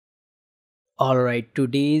Alright,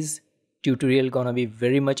 today's tutorial gonna be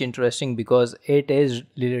very much interesting because it is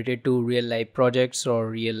related to real life projects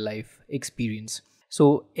or real life experience.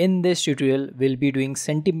 So in this tutorial, we'll be doing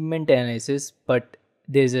sentiment analysis, but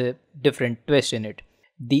there's a different twist in it.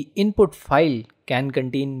 The input file can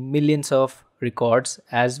contain millions of records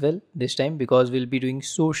as well this time because we'll be doing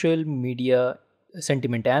social media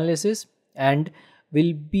sentiment analysis and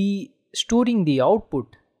we'll be storing the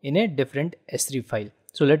output in a different S3 file.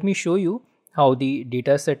 So let me show you how the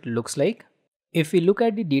dataset looks like. If we look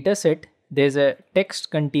at the dataset, there's a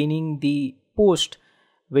text containing the post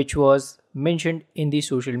which was mentioned in the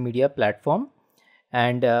social media platform,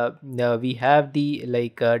 and we have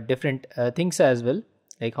the different things as well,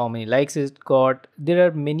 like how many likes it got. There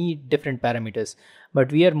are many different parameters,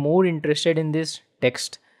 but we are more interested in this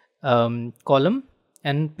text column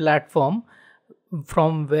and platform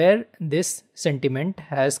from where this sentiment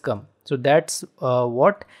has come. So that's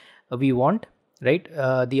what we want, right?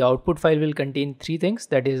 The output file will contain three things,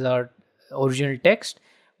 that is our original text,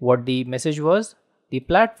 what the message was, the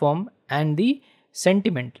platform, and the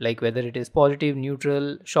sentiment, like whether it is positive,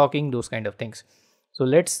 neutral, shocking, those kind of things. So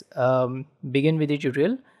let's begin with the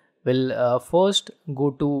tutorial. We'll first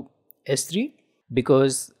go to S3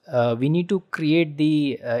 because we need to create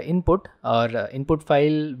the input. Our input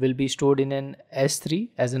file will be stored in an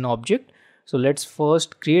S3 as an object. So let's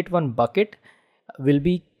first create one bucket. We'll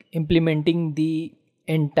be implementing the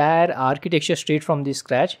entire architecture straight from the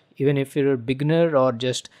scratch. Even if you're a beginner or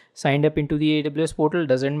just signed up into the AWS portal,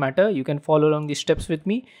 doesn't matter, you can follow along the steps with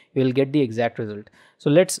me, you'll get the exact result. So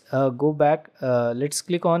let's go back. Let's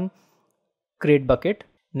click on create bucket.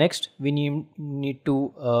 Next we need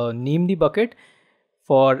to name the bucket.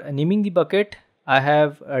 For naming the bucket, I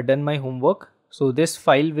have done my homework, so this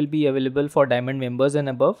file will be available for diamond members and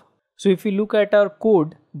above. So if we look at our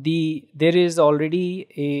code, there is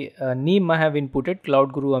already a name I have inputted,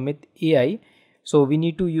 Cloud Guru Amit AI. So we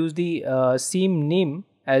need to use the same name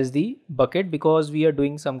as the bucket because we are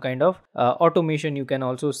doing some kind of automation, you can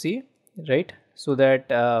also see, right? So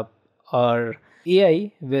that our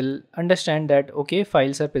AI will understand that okay,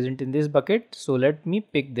 files are present in this bucket, so let me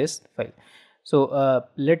pick this file. So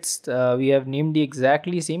we have named the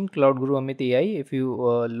exactly same Cloud Guru Amit AI. If you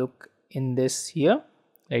look in this here,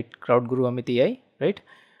 right, Cloud Guru Amit AI, right?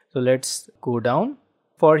 So let's go down.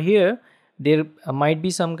 For here, there might be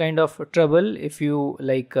some kind of trouble if you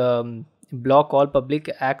block all public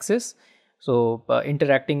access. So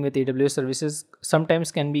interacting with AWS services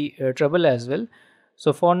sometimes can be trouble as well.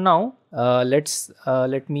 So for now,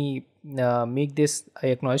 let me make this I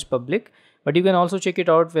acknowledge public, but you can also check it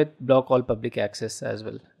out with block all public access as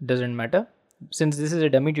well. Doesn't matter. Since this is a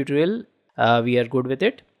dummy tutorial, we are good with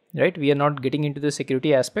it. Right, we are not getting into the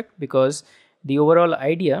security aspect because the overall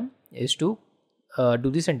idea is to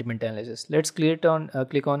do the sentiment analysis. Let's click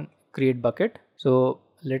on create bucket. So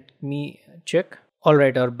let me check. All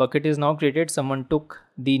right, our bucket is now created. Someone took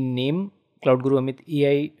the name Cloud Guru Amit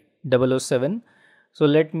AI 007. So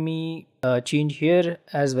let me change here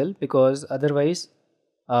as well because otherwise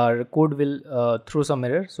our code will throw some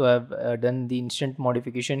error. So I've done the instant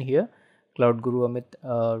modification here, Cloud Guru Amit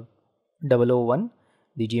 001.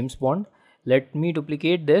 The James Bond. Let me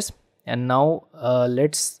duplicate this, and now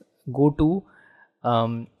let's go to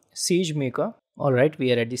SageMaker. All right,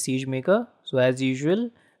 we are at the SageMaker. So as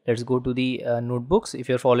usual, let's go to the notebooks. If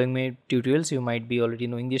you're following my tutorials, you might be already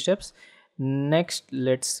knowing the steps. Next,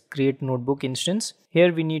 let's create notebook instance.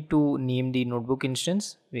 Here we need to name the notebook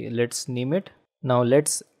instance. Let's name it. Now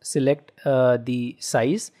let's select the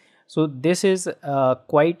size. So this is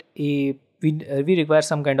quite a we require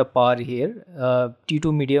some kind of power here.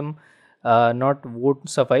 T2 medium not won't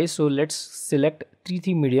suffice, so let's select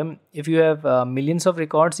T3 medium. If you have millions of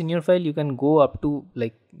records in your file, you can go up to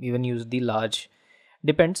even use the large,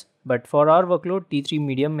 depends, but for our workload T3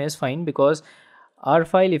 medium is fine because our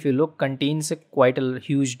file, if you look, contains quite a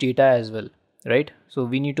huge data as well, right? So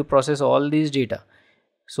we need to process all these data,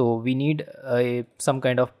 so we need some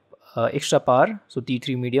kind of extra power. So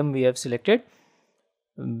T3 medium we have selected.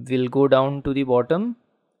 We'll go down to the bottom,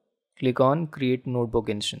 click on create notebook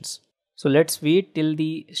instance. So let's wait till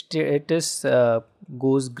the status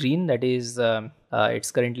goes green, that is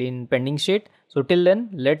it's currently in pending state. So till then,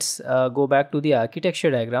 let's go back to the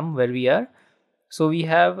architecture diagram where we are. So we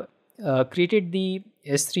have created the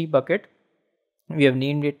S3 bucket. We have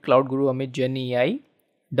named it Cloud Guru Amit Gen AI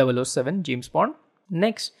 007 James Bond.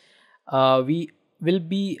 Next, we will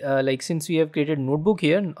be since we have created notebook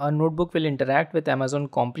here, our notebook will interact with Amazon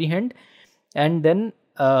Comprehend and then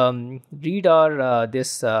read our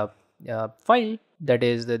this file, that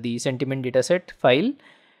is the sentiment dataset file,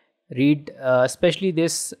 read especially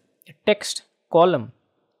this text column,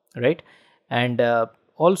 right? And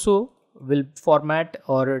also will format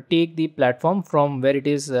or take the platform from where it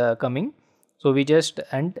is coming. So we just,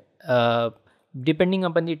 and depending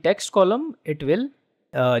upon the text column, it will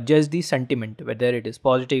judge the sentiment, whether it is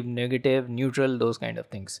positive, negative, neutral, those kind of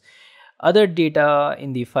things. Other data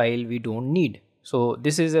in the file we don't need. So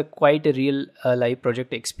this is a quite a real live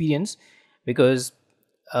project experience, because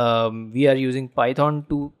we are using Python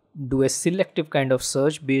to do a selective kind of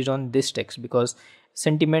search based on this text, because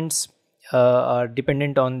sentiments are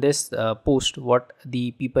dependent on this post, what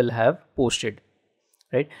the people have posted,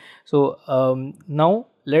 right? So now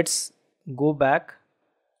let's go back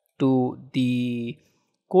to the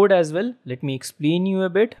code as well. Let me explain you a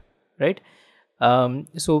bit, right?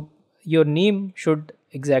 So your name should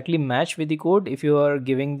exactly match with the code. If you are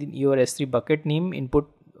giving your S3 bucket name input,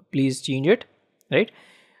 please change it, right?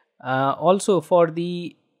 Also for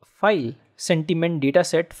the file, sentiment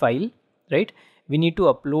dataset file, right, we need to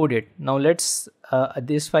upload it. Now let's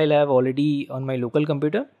this file I have already on my local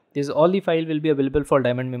computer. This all the file will be available for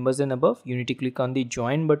Diamond members and above. You need to click on the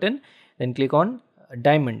join button, then click on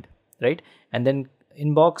Diamond, right? And then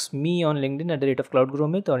inbox me on LinkedIn @ Cloud Guru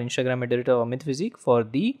Amit or Instagram @ Amit Physique for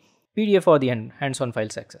the PDF or the hands-on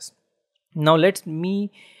files access. Now let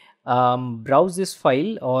me browse this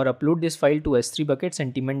file or upload this file to S3 bucket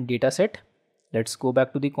sentiment dataset. Let's go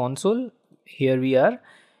back to the console. Here we are.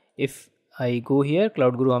 If I go here,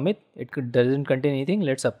 Cloud Guru Amit, it doesn't contain anything.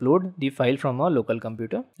 Let's upload the file from our local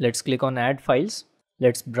computer. Let's click on add files.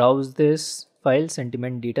 Let's browse this file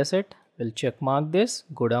sentiment dataset. We'll check mark this,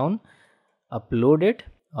 go down, upload it.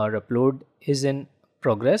 Our upload is in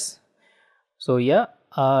progress. So yeah,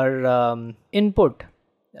 our input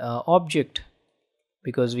object,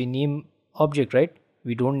 because we name object, right?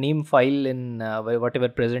 We don't name file in whatever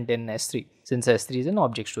present in S3, since S3 is an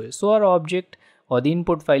object storage. So our object or the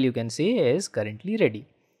input file, you can say, is currently ready.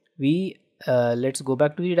 We let's go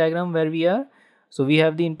back to the diagram where we are. So we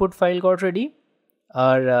have the input file got ready.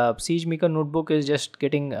 Our SageMaker notebook is just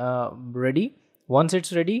getting ready. Once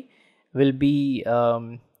it's ready, we'll be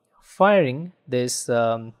firing this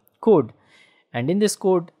code. And in this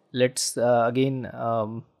code, let's again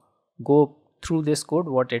go through this code,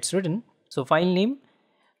 what it's written. So file name,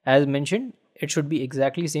 as mentioned, it should be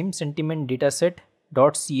exactly same, sentiment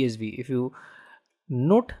dataset.csv. If you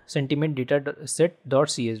note sentiment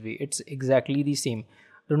dataset.csv, it's exactly the same.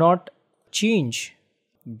 Do not change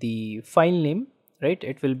the file name, right?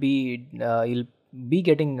 It will be you'll be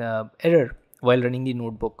getting error while running the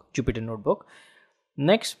notebook, Jupyter notebook.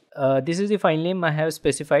 Next, this is the file name I have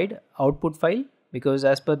specified, output file, because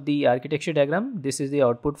as per the architecture diagram, this is the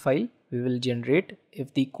output file we will generate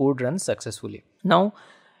if the code runs successfully. Now,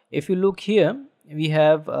 if you look here, we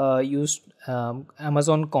have used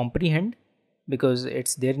Amazon Comprehend, because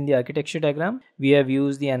it's there in the architecture diagram. We have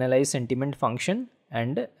used the analyze sentiment function,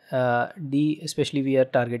 and especially we are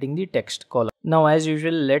targeting the text column. Now, as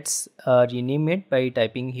usual, let's rename it by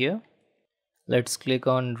typing here. Let's click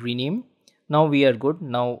on rename. Now we are good.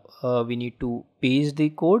 Now we need to paste the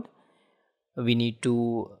code. We need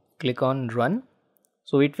to click on run.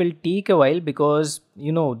 So it will take a while, because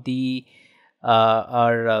you know the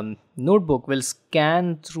our notebook will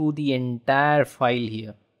scan through the entire file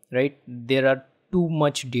here, right? There are too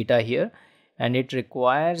much data here, and it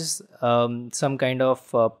requires some kind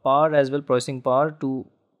of power as well, processing power, to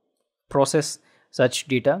process such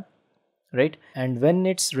data, right? And when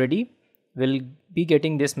it's ready, we'll be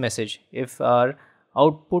getting this message. If our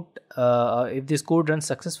output, if this code runs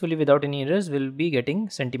successfully without any errors, we'll be getting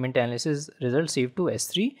sentiment analysis result saved to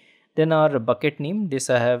S3. Then our bucket name, this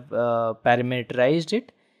I have parameterized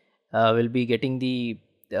it, we'll be getting the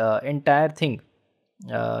entire thing,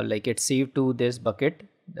 like it's saved to this bucket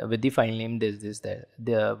with the file name this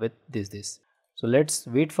with this. So let's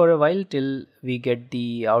wait for a while till we get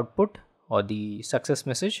the output or the success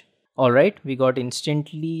message. All right, we got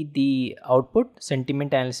instantly the output,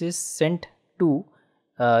 sentiment analysis sent to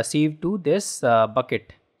saved to this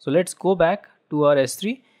bucket. So let's go back to our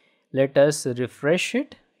S3. Let us refresh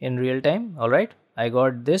it in real time. All right, I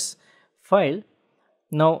got this file.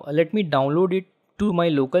 Now let me download it to my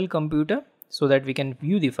local computer so that we can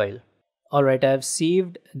view the file. All right, I have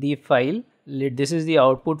saved the file. This is the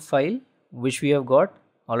output file which we have got.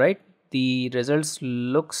 All right, the results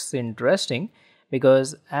looks interesting,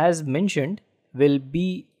 because as mentioned, we'll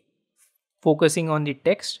be focusing on the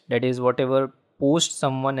text, that is whatever post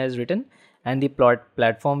someone has written, and the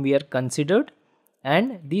platform we are considered,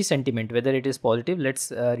 and the sentiment, whether it is positive.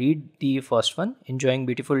 Let's read the first one, enjoying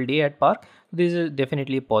beautiful day at park. This is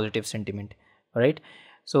definitely a positive sentiment. All right,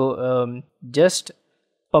 so just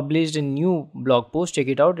published a new blog post. Check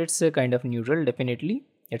it out. It's a kind of neutral, definitely.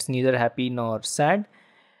 It's neither happy nor sad.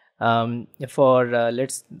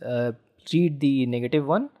 Let's read the negative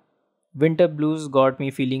one. Winter blues got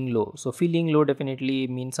me feeling low. So feeling low definitely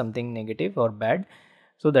means something negative or bad.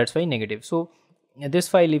 So that's why negative. So this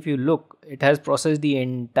file, if you look, it has processed the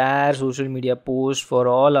entire social media post for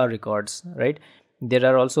all our records, right? There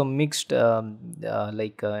are also mixed feelings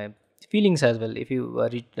as well. If you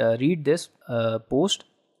read this post,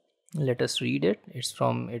 let us read it.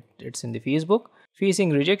 It's in the Facebook.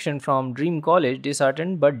 Facing rejection from dream college,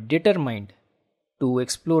 disheartened but determined to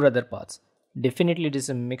explore other paths. Definitely it is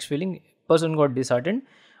a mixed feeling. Person got disheartened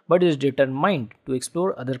but is determined to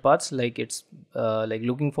explore other paths, like it's like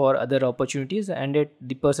looking for other opportunities, and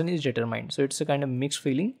the person is determined. So it's a kind of mixed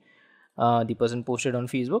feeling the person posted on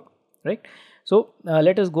Facebook, right? So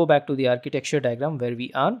let us go back to the architecture diagram where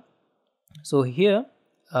we are. So here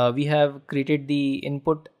we have created the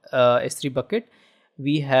input S3 bucket.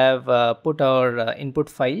 We have put our input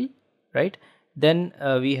file, right? Then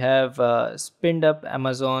we have spinned up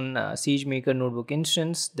Amazon SageMaker notebook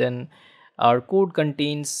instance. Then our code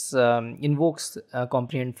contains invokes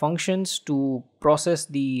comprehend functions to process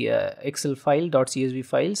the Excel file .csv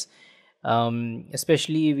files.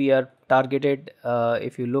 Especially we are targeted,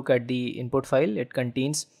 if you look at the input file, it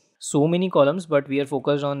contains so many columns, but we are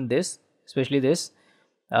focused on this, especially this,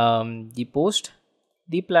 the post,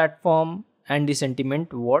 the platform, and the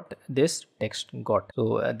sentiment what this text got.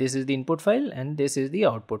 So this is the input file and this is the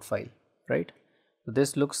output file, right? So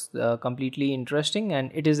this looks completely interesting,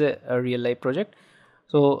 and it is a real life project.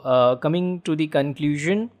 So coming to the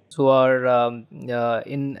conclusion, so our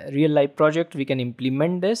in real life project we can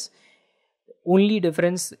implement this. Only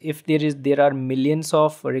difference, if there are millions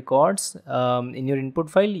of records in your input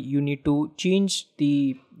file, you need to change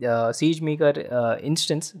the SageMaker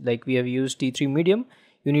instance. Like we have used T3 medium,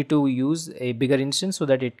 you need to use a bigger instance so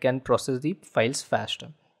that it can process the files faster.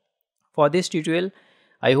 For this tutorial,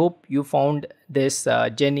 I hope you found this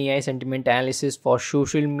Gen AI sentiment analysis for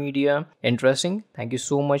social media interesting. Thank you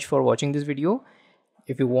so much for watching this video.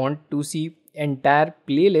 If you want to see entire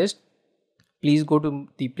playlist, please go to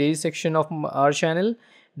the playlist section of our channel,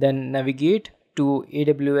 then navigate to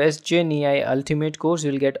AWS Gen AI Ultimate course.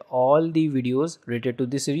 You'll get all the videos related to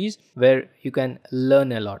this series where you can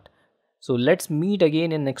learn a lot. So let's meet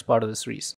again in next part of the series.